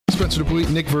Spencer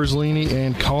DuPuis, Nick Verzolini,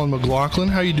 and Colin McLaughlin.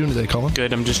 How are you doing today, Colin?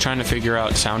 Good. I'm just trying to figure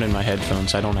out sound in my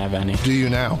headphones. I don't have any. Do you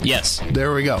now? Yes.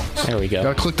 There we go. There we go.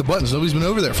 Got to click the buttons. Nobody's been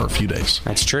over there for a few days.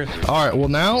 That's true. All right. Well,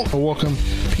 now I'll welcome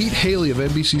Pete Haley of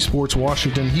NBC Sports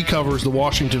Washington. He covers the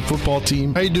Washington football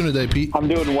team. How you doing today, Pete? I'm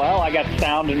doing well. I got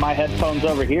sound in my headphones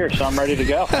over here, so I'm ready to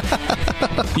go.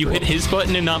 You hit his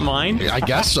button and not mine? I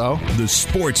guess so. The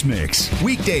Sports Mix,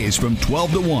 weekdays from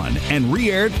 12 to 1 and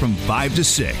re-aired from 5 to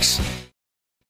 6.